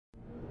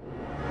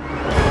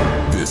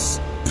This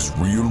is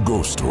Real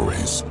Ghost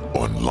Stories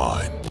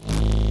Online.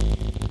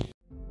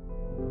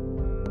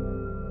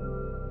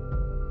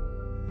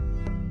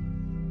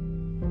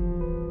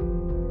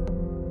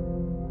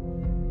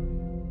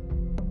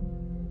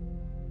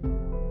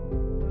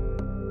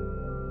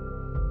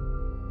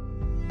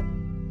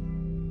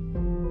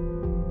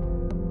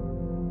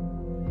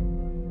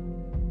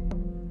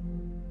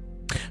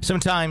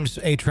 Sometimes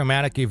a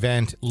traumatic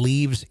event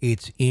leaves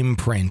its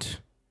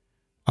imprint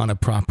on a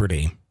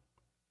property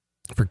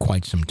for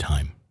quite some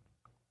time.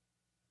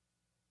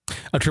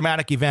 A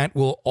traumatic event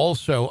will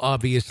also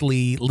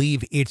obviously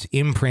leave its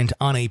imprint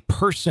on a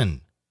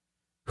person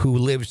who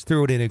lives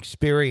through it and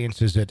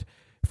experiences it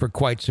for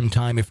quite some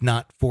time, if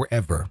not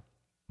forever,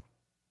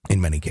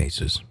 in many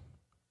cases.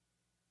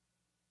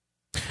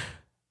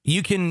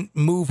 You can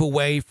move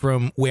away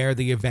from where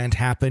the event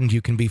happened.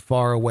 You can be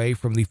far away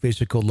from the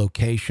physical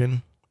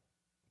location,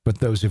 but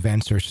those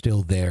events are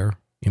still there,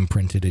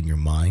 imprinted in your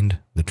mind,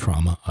 the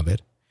trauma of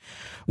it.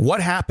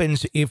 What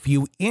happens if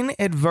you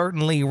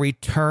inadvertently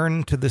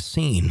return to the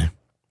scene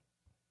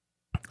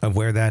of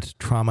where that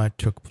trauma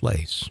took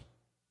place?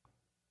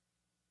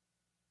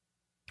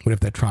 What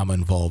if that trauma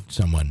involved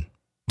someone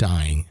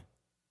dying?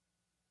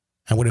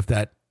 And what if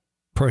that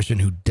person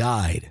who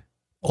died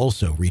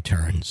also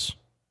returns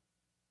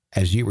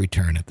as you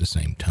return at the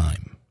same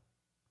time?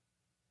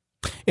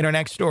 In our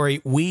next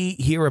story, we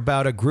hear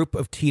about a group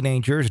of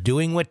teenagers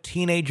doing what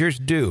teenagers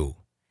do,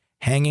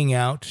 hanging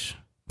out,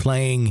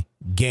 playing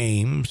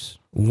games,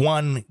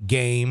 one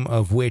game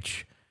of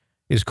which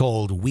is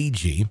called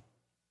Ouija.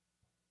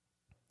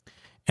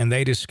 And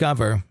they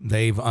discover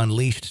they've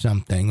unleashed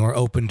something or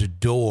opened a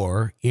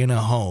door in a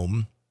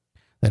home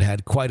that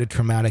had quite a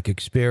traumatic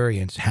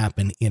experience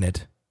happen in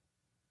it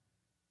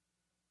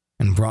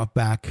and brought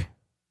back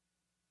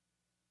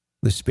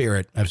the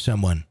spirit of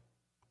someone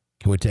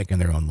who had taken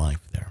their own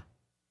life there.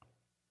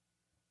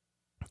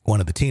 One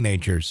of the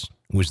teenagers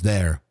was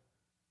there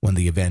when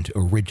the event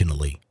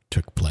originally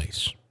took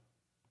place.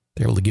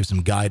 They were able to give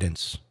some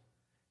guidance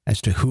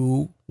as to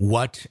who,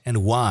 what,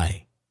 and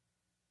why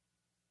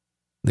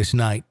this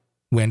night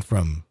went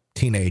from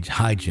teenage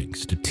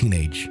hijinks to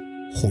teenage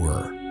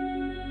horror.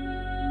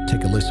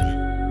 Take a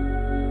listen.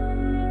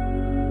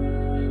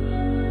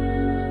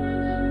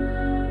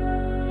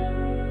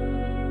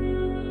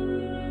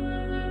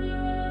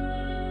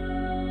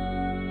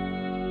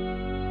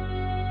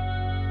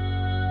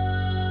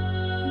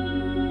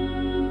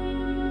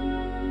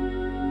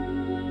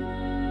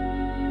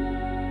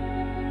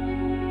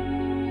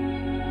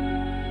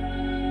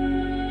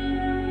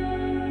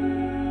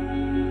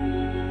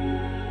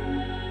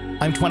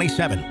 I'm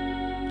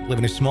 27, live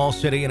in a small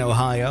city in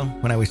Ohio.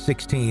 When I was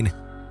 16,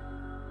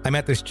 I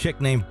met this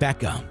chick named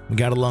Becca. We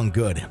got along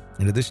good,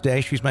 and to this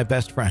day, she's my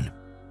best friend.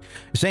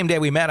 The same day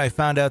we met, I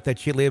found out that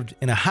she lived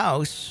in a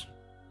house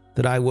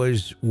that I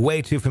was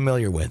way too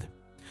familiar with.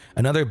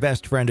 Another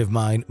best friend of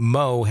mine,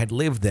 Mo, had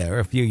lived there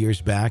a few years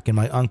back, and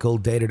my uncle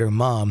dated her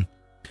mom,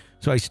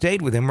 so I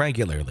stayed with him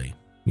regularly.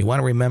 You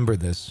want to remember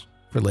this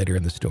for later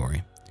in the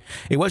story.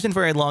 It wasn't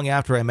very long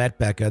after I met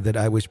Becca that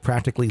I was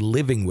practically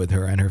living with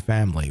her and her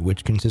family,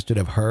 which consisted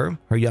of her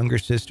younger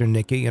sister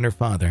Nikki, and her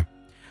father.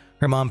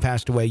 Her mom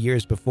passed away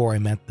years before I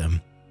met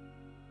them.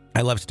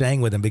 I loved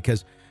staying with them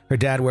because her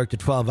dad worked a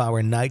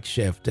 12-hour night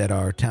shift at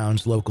our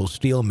town's local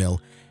steel mill,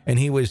 and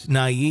he was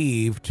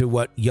naive to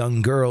what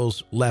young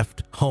girls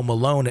left home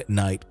alone at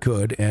night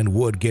could and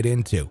would get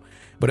into.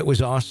 But it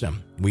was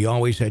awesome. We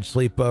always had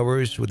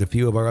sleepovers with a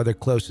few of our other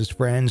closest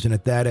friends, and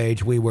at that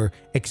age we were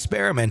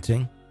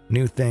experimenting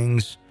new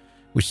things.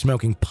 We're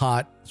smoking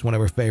pot. It's one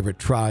of our favorite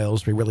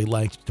trials. We really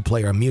liked to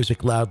play our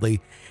music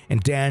loudly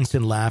and dance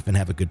and laugh and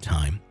have a good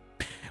time.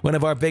 One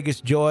of our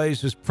biggest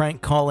joys was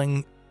prank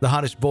calling the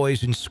hottest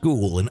boys in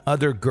school and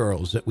other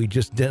girls that we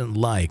just didn't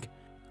like.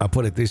 I'll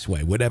put it this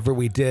way. Whatever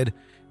we did,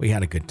 we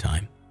had a good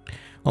time.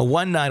 Well,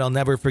 one night I'll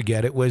never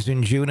forget. It was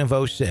in June of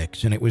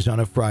 2006, and it was on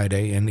a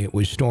Friday, and it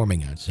was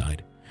storming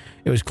outside.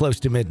 It was close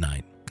to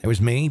midnight. It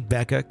was me,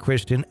 Becca,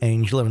 Kristen,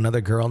 Angel, and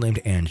another girl named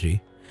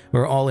Angie. We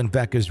were all in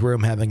Becca's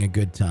room having a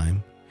good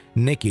time.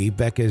 Nikki,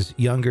 Becca's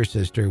younger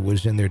sister,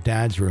 was in their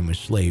dad's room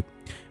asleep.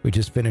 We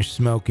just finished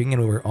smoking,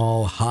 and we were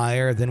all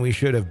higher than we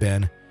should have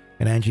been.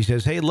 And Angie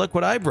says, "Hey, look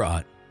what I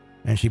brought."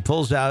 And she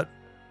pulls out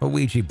a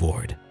Ouija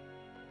board.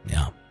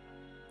 Yeah.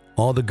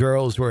 All the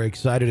girls were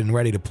excited and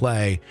ready to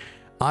play.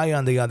 I,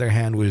 on the other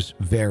hand, was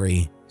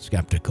very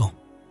skeptical.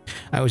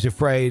 I was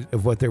afraid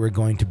of what they were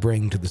going to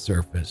bring to the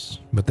surface.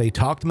 But they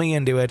talked me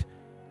into it,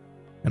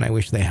 and I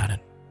wish they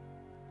hadn't.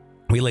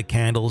 We lit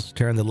candles,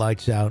 turned the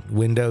lights out.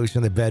 Windows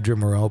in the bedroom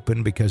were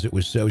open because it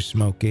was so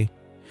smoky.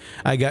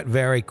 I got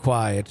very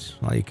quiet.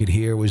 All you could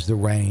hear was the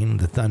rain,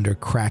 the thunder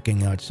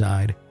cracking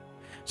outside.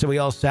 So we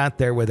all sat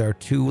there with our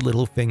two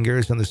little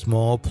fingers on the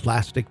small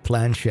plastic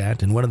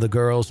planchette, and one of the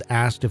girls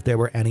asked if there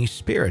were any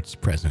spirits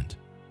present.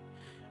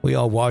 We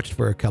all watched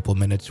for a couple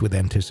minutes with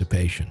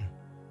anticipation.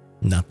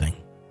 Nothing.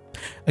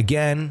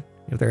 Again,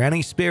 if there are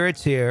any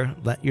spirits here,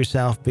 let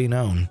yourself be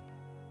known.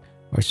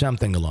 Or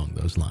something along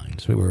those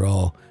lines. We were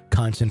all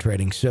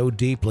concentrating so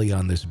deeply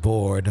on this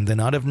board, and then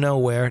out of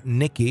nowhere,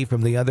 Nikki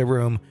from the other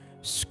room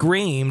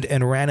screamed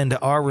and ran into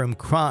our room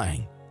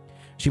crying.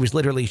 She was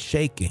literally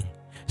shaking,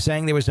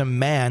 saying there was a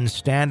man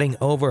standing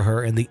over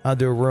her in the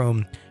other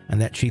room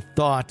and that she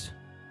thought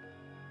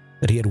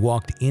that he had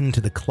walked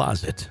into the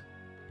closet.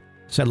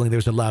 Suddenly, there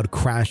was a loud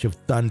crash of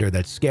thunder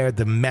that scared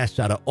the mess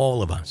out of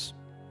all of us.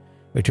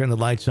 We turned the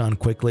lights on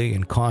quickly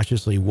and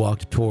cautiously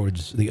walked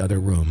towards the other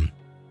room.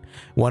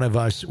 One of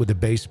us with a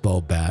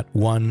baseball bat,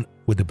 one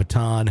with a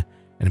baton,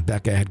 and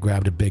Becca had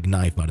grabbed a big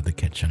knife out of the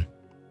kitchen.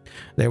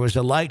 There was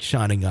a light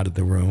shining out of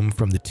the room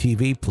from the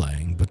TV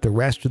playing, but the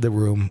rest of the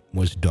room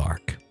was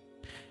dark.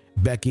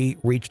 Becky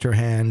reached her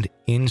hand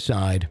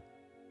inside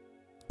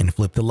and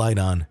flipped the light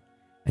on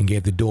and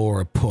gave the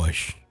door a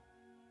push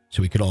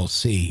so we could all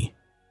see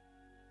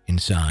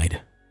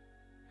inside.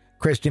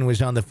 Kristen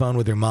was on the phone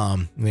with her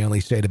mom. We only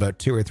stayed about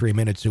 2 or 3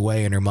 minutes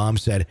away, and her mom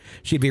said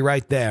she'd be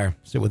right there.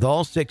 So with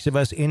all 6 of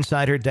us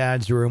inside her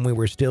dad's room, we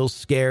were still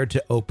scared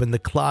to open the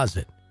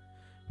closet.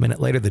 A minute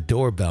later, the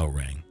doorbell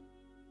rang.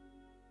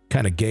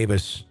 Kind of gave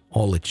us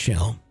all a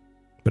chill.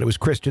 But it was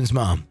Kristen's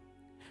mom.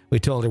 We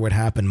told her what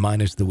happened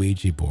minus the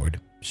Ouija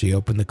board. She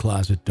opened the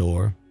closet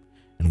door,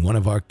 and one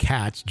of our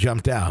cats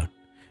jumped out.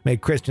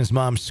 Made Kristen's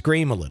mom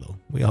scream a little.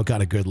 We all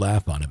got a good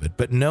laugh out of it,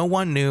 but no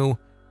one knew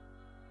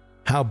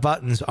how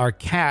Buttons, our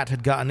cat,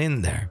 had gotten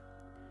in there.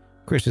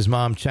 Chris's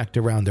mom checked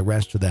around the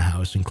rest of the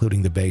house,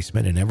 including the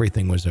basement, and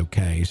everything was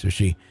okay, so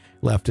she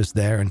left us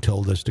there and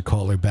told us to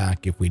call her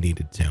back if we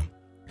needed to.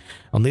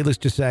 Well, needless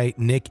to say,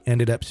 Nick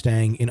ended up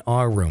staying in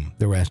our room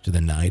the rest of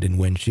the night, and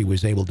when she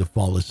was able to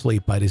fall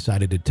asleep, I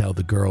decided to tell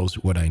the girls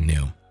what I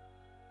knew.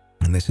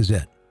 And this is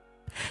it.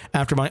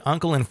 After my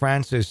uncle and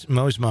Francis,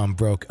 Mo's mom,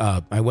 broke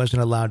up, I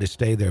wasn't allowed to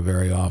stay there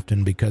very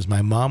often because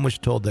my mom was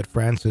told that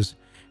Francis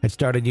had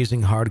started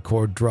using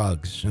hardcore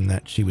drugs and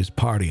that she was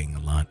partying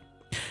a lot.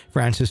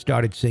 Francis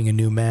started seeing a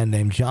new man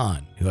named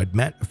John, who I'd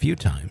met a few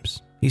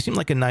times. He seemed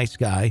like a nice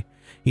guy.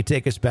 He'd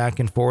take us back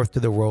and forth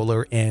to the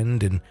roller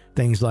end and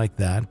things like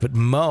that. But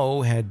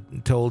Mo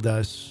had told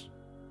us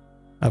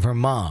of her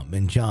mom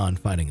and John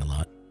fighting a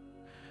lot.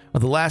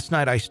 Well, the last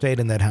night I stayed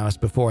in that house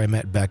before I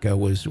met Becca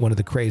was one of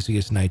the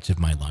craziest nights of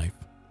my life.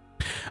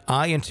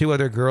 I and 2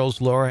 other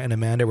girls, Laura and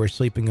Amanda, were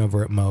sleeping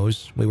over at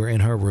Mo's. We were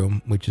in her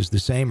room, which is the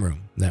same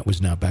room that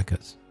was now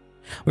Becca's.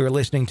 We were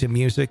listening to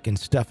music and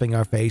stuffing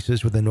our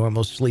faces with the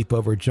normal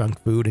sleepover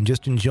junk food and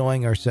just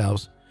enjoying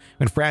ourselves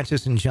when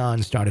Francis and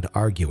John started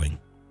arguing.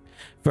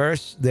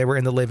 First, they were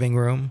in the living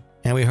room,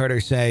 and we heard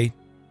her say,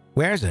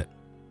 "Where's it?"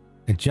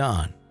 And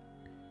John.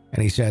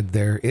 And he said,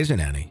 "There isn't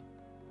any."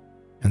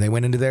 And they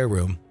went into their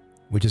room,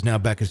 which is now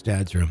Becca's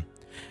dad's room.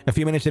 A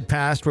few minutes had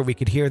passed where we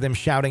could hear them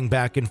shouting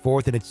back and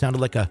forth, and it sounded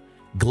like a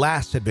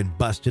glass had been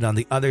busted on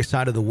the other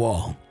side of the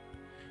wall.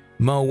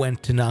 Mo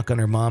went to knock on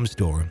her mom's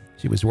door.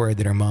 She was worried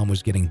that her mom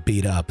was getting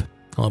beat up.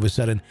 All of a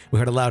sudden, we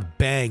heard a loud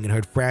bang and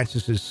heard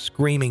Francis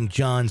screaming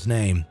John's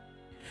name.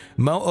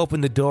 Mo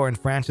opened the door, and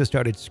Francis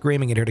started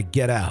screaming at her to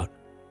get out.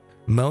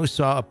 Mo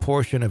saw a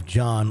portion of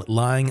John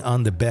lying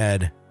on the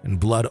bed and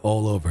blood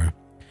all over.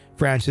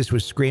 Francis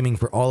was screaming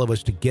for all of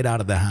us to get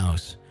out of the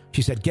house.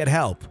 She said, "Get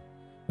help."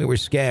 We were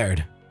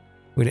scared.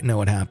 We didn't know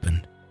what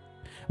happened.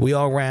 We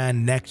all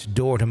ran next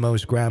door to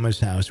Mo's grandma's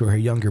house where her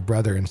younger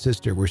brother and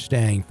sister were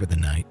staying for the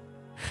night.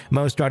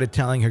 Mo started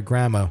telling her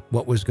grandma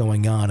what was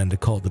going on and to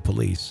call the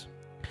police.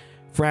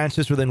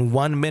 Francis, within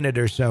 1 minute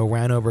or so,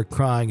 ran over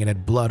crying and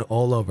had blood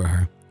all over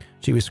her.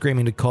 She was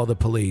screaming to call the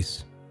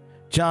police.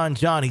 John,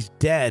 he's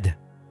dead."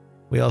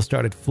 We all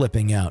started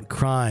flipping out,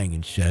 crying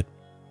and shit.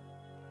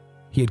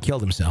 He had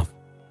killed himself.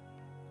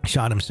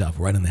 Shot himself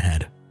right in the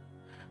head.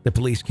 The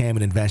police came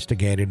and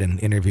investigated and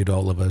interviewed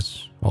all of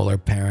us. All our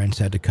parents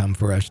had to come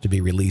for us to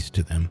be released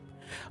to them.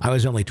 I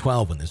was only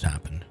 12 when this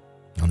happened.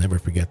 I'll never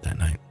forget that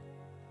night.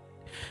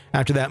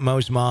 After that,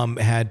 Mo's mom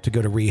had to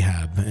go to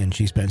rehab, and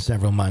she spent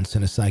several months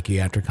in a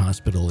psychiatric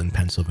hospital in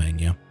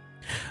Pennsylvania.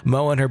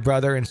 Mo and her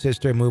brother and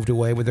sister moved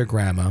away with their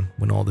grandma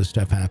when all this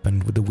stuff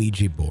happened with the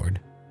Ouija board.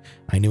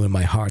 I knew in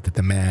my heart that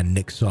the man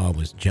Nick saw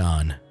was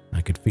John.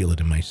 I could feel it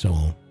in my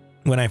soul.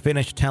 When I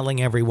finished telling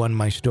everyone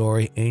my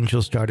story,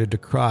 Angel started to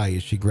cry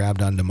as she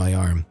grabbed onto my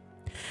arm.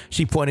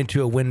 She pointed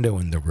to a window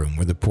in the room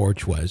where the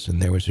porch was,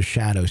 and there was a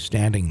shadow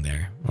standing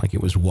there, like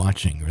it was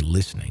watching or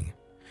listening.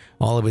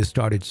 All of us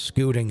started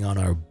scooting on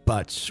our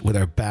butts with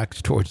our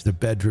backs towards the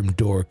bedroom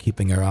door,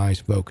 keeping our eyes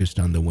focused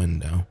on the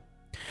window.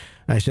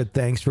 I said,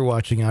 "Thanks for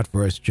watching out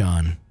for us,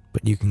 John,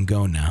 but you can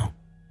go now.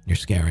 You're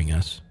scaring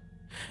us."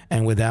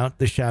 And without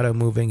the shadow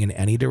moving in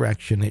any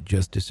direction, it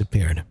just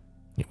disappeared.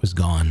 It was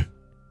gone.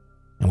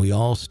 And we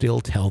all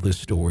still tell this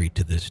story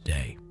to this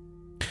day.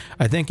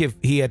 I think if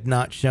he had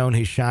not shown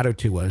his shadow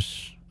to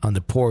us on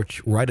the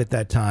porch right at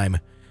that time,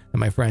 then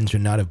my friends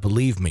would not have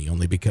believed me,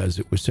 only because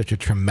it was such a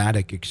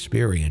traumatic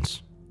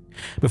experience.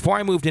 Before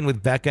I moved in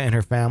with Becca and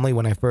her family,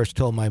 when I first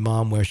told my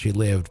mom where she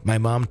lived, my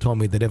mom told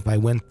me that if I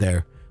went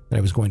there, that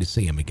I was going to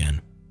see him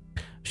again.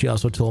 She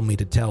also told me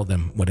to tell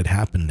them what had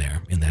happened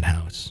there in that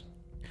house.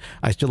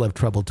 I still have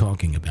trouble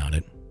talking about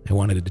it. I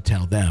wanted to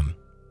tell them,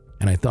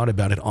 and I thought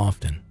about it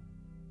often.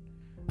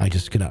 I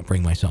just could not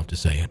bring myself to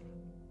say it.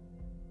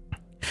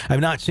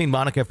 I've not seen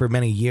Monica for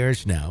many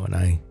years now, and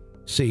I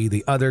see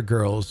the other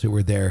girls who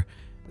were there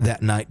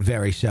that night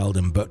very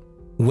seldom, but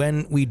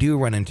when we do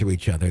run into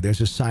each other,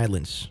 there's a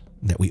silence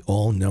that we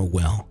all know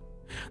well.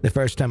 The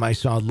first time I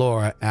saw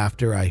Laura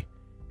after I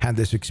had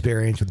this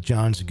experience with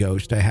John's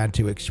ghost, I had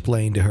to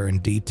explain to her in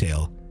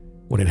detail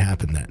what had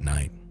happened that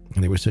night,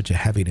 and there was such a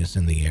heaviness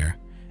in the air,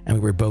 and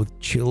we were both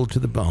chilled to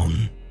the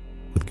bone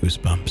with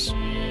goosebumps.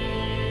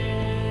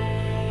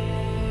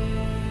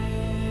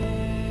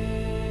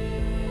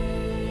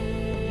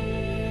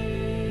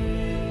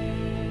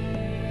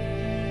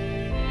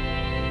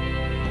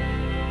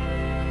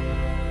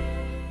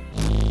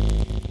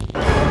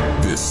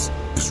 This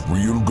is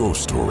Real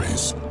Ghost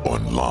Stories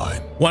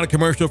Online. Want a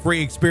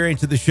commercial-free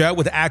experience of the show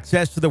with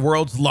access to the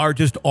world's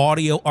largest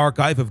audio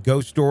archive of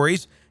ghost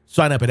stories?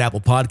 Sign up at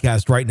Apple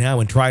Podcast right now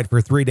and try it for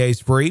 3 days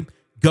free.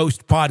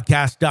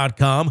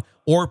 Ghostpodcast.com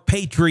or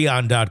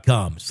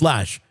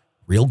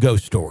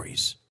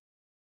patreon.com/realghoststories.